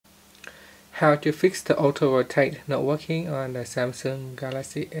how to fix the auto rotate not working on the Samsung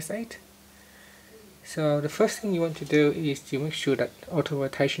Galaxy S8. So the first thing you want to do is to make sure that auto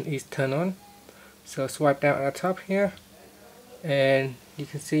rotation is turned on. So swipe down at the top here, and you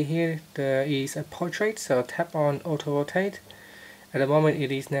can see here there is a portrait, so tap on auto rotate. At the moment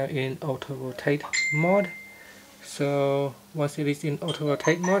it is now in auto rotate mode. So once it is in auto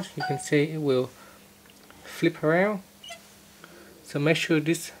rotate mode, you can see it will flip around. So make sure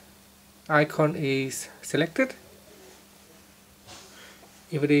this icon is selected.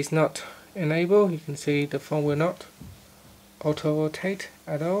 If it is not enabled, you can see the phone will not auto rotate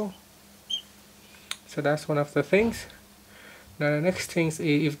at all. So that's one of the things. Now the next thing is,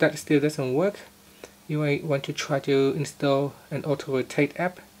 if that still doesn't work, you might want to try to install an auto rotate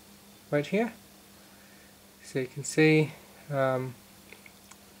app right here. So you can see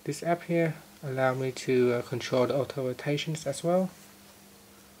this app here allow me to control the auto rotations as well.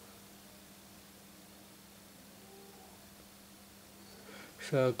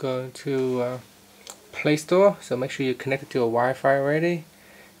 So go to Play Store, so make sure you're connected to a Wi-Fi already,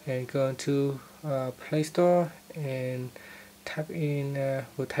 and go into Play Store and type in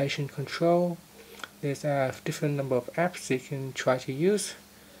rotation control. There's a different number of apps you can try to use,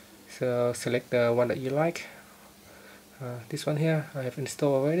 so select the one that you like. This one here I have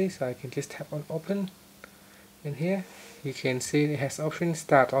installed already, so I can just tap on open. And here you can see it has option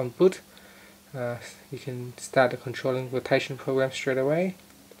start on boot. You can start the controlling rotation program straight away,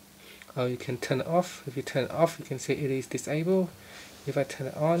 or you can turn it off. If you turn it off, you can see it is disabled. If I turn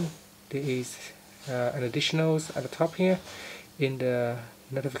it on, there is an additionals at the top here in the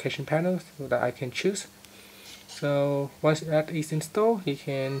notification panel that I can choose. So once that is installed, you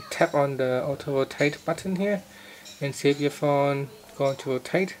can tap on the auto rotate button here and see if your phone going to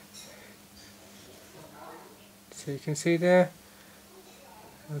rotate. So you can see there.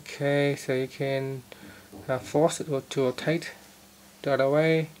 Okay, so you can force it to rotate the other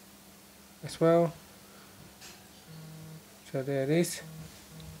way as well. So there it is.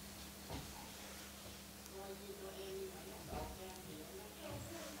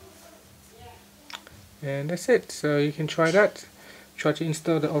 And that's it. So you can try that. Try to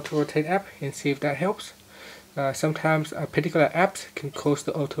install the auto rotate app and see if that helps. Sometimes particular apps can cause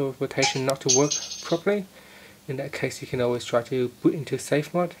the auto rotation not to work properly. In that case, you can always try to boot into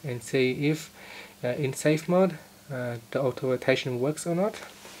safe mode and see if in safe mode the auto rotation works or not.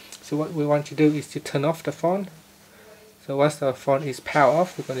 So what we want to do is to turn off the phone. So once the phone is power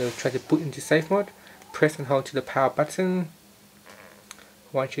off, we're going to try to boot into safe mode. Press and hold to the power button.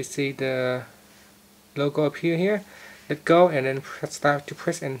 Once you see the logo appear here, let go and then start to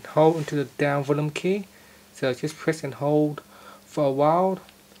press and hold into the down volume key. So just press and hold for a while,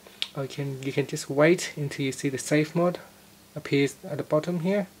 or you can just wait until you see the safe mode appears at the bottom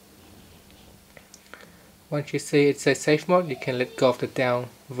here. Once you see it says safe mode, you can let go of the down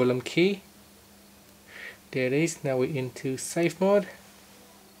volume key. There it is. Now we're into safe mode.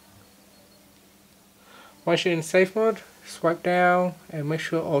 Once you're in safe mode, swipe down and make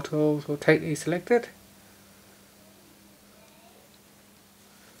sure auto rotate is selected,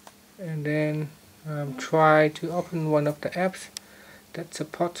 and then try to open one of the apps that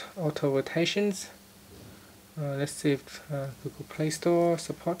support auto rotations. Let's see if Google Play Store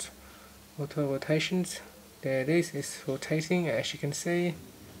supports auto rotations. There it is, it's rotating as you can see.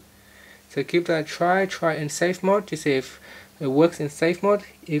 So give that a try. Try in safe mode to see if it works in safe mode.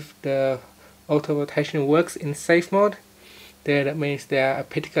 If the auto rotation works in safe mode, then that means there are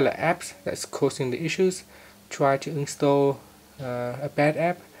particular apps that's causing the issues. Try to install a bad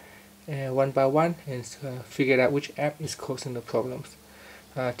app one by one and figure out which app is causing the problems.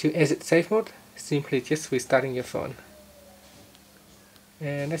 To exit safe mode, simply just restarting your phone.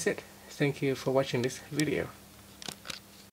 And that's it. Thank you for watching this video.